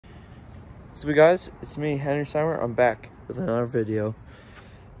So guys, it's me, Henry Simar. I'm back with another video.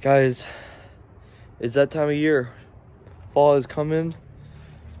 Guys, it's that time of year. Fall is coming,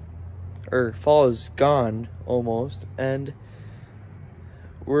 or fall is gone almost, and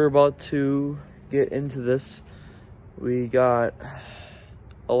we're about to get into this. We got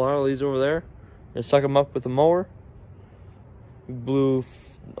a lot of leaves over there. Gonna suck them up with a mower. We blew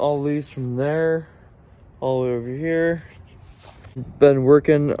all leaves from there all the way over here. Been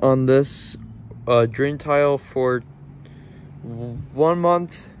working on this drain tile for 1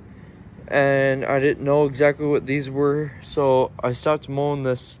 month, and I didn't know exactly what these were, so I stopped mowing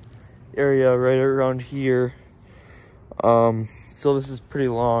this area right around here. So this is pretty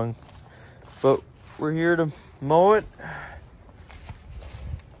long, but we're here to mow it.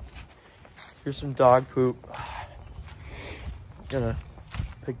 Here's some dog poop. Gonna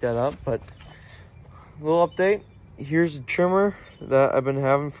pick that up, but a little update. Here's a trimmer that I've been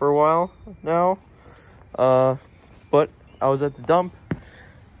having for a while now, but I was at the dump.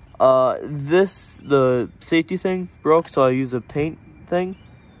 The safety thing broke, so I use a paint thing,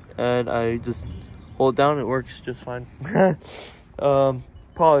 and I just hold it down. It works just fine.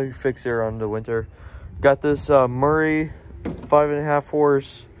 Probably fix it around the winter. Got this Murray 5.5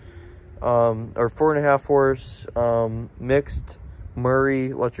 horse, or 4.5 horse mixed Murray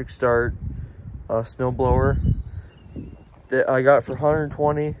electric start snow blower that I got for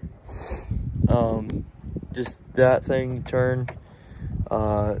 120. Just that thing, turn,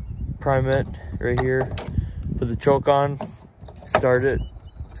 prime it right here, put the choke on, start it,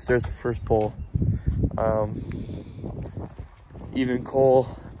 starts the first pull. Even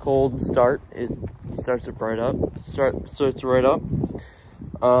cold start, it starts it right up, starts right up.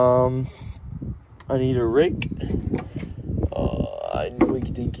 I need a rake. I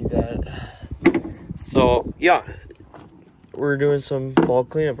winky dinky that. So yeah, we're doing some fall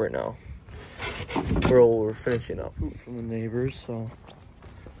cleanup right now. We're finishing up from the neighbors. So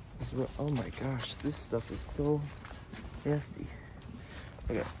this is what, oh my gosh, this stuff is so nasty.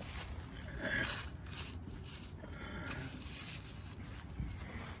 Okay.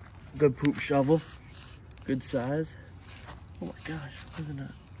 Good poop shovel, good size. Oh my gosh, look at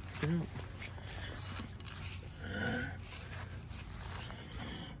that. Get out.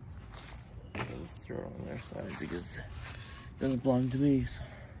 I'll just throw it on their side because it doesn't belong to me. So.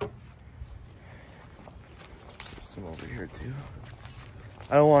 There's some over here too.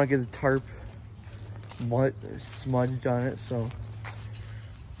 I don't want to get the tarp mud smudged on it, so.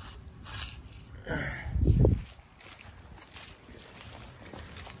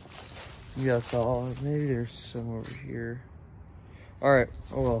 Yeah, that's all. Maybe there's some over here. All right.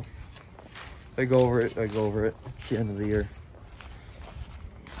 Oh well. If I go over it, I go over it. It's the end of the year.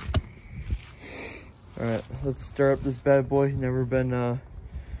 All right, let's start up this bad boy. Never been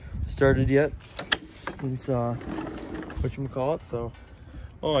started yet since whatchamacallit. So,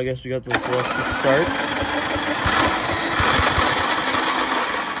 oh, I guess we got this electric start.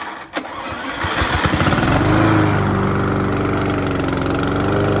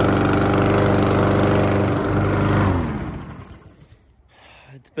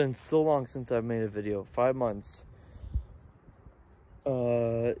 It's been so long since I've made a video. 5 months.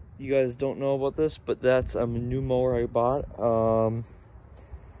 You guys don't know about this, but that's a new mower I bought.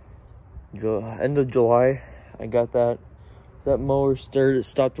 End of July, I got that. That mower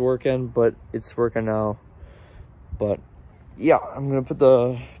stopped working, but it's working now. But yeah, I'm gonna put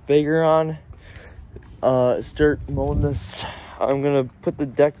the bagger on. Start mowing this. I'm gonna put the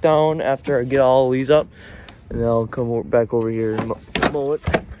deck down after I get all these up, and then I'll come back over here and mow it.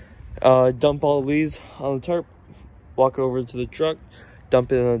 Dump all the leaves on the tarp, walk it over to the truck,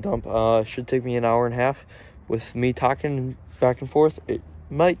 dump it in the dump. Should take me an hour and a half. With me talking back and forth, it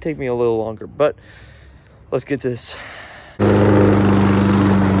might take me a little longer, but let's get this.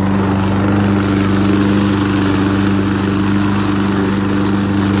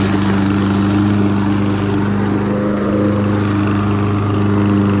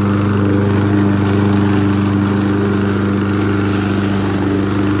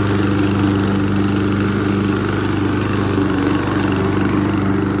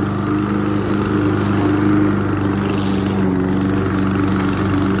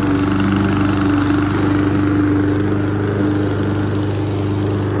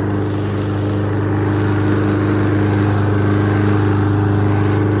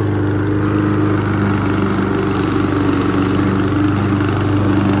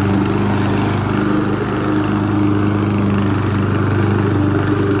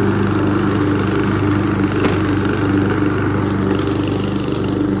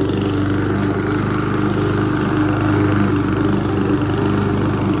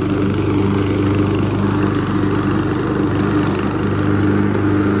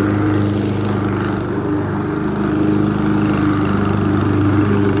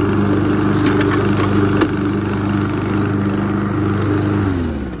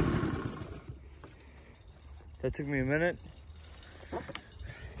 That took me a minute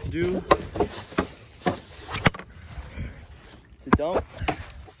to do. To dump.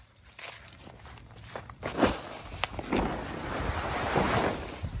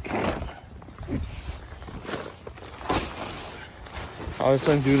 I was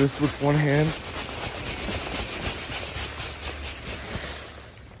trying to do this with one hand.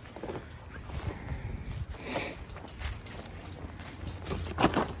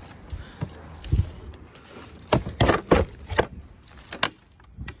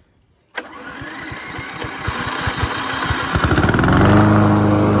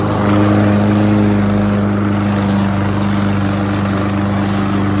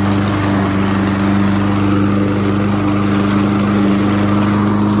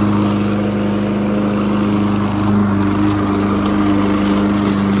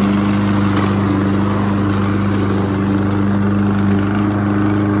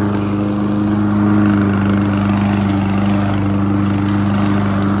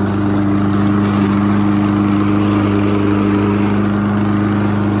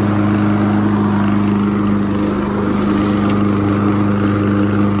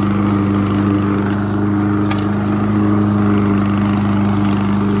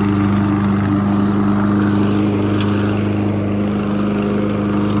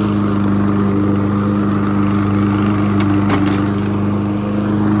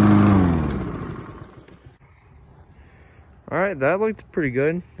 Alright, that looked pretty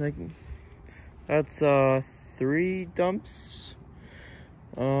good. Like, that's 3 dumps.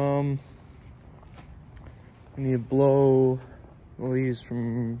 I need to blow the leaves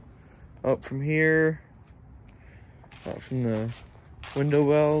from up from here, out from the window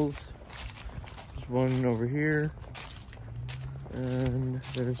wells. There's one over here, and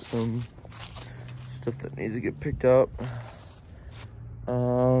there's some stuff that needs to get picked up.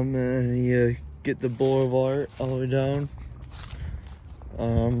 And I need to get the boulevard all the way down.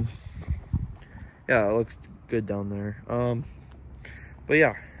 Yeah, it looks good down there. But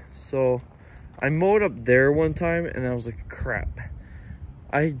yeah, so I mowed up there one time and I was like, crap,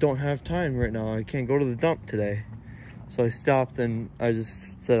 I don't have time right now. I can't go to the dump today. So I stopped and I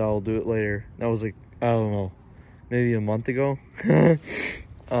just said I'll do it later. That was like, I don't know, maybe a month ago.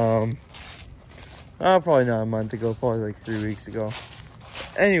 Probably not a month ago, probably like 3 weeks ago.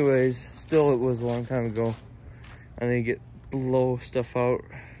 Anyways, still it was a long time ago. I need to blow stuff out.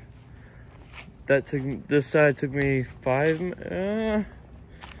 That took this side took me probably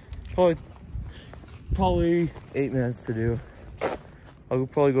 8 minutes to do. I'll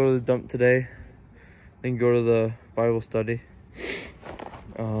probably go to the dump today, then go to the Bible study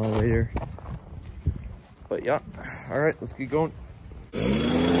later. But yeah, all right, let's get going.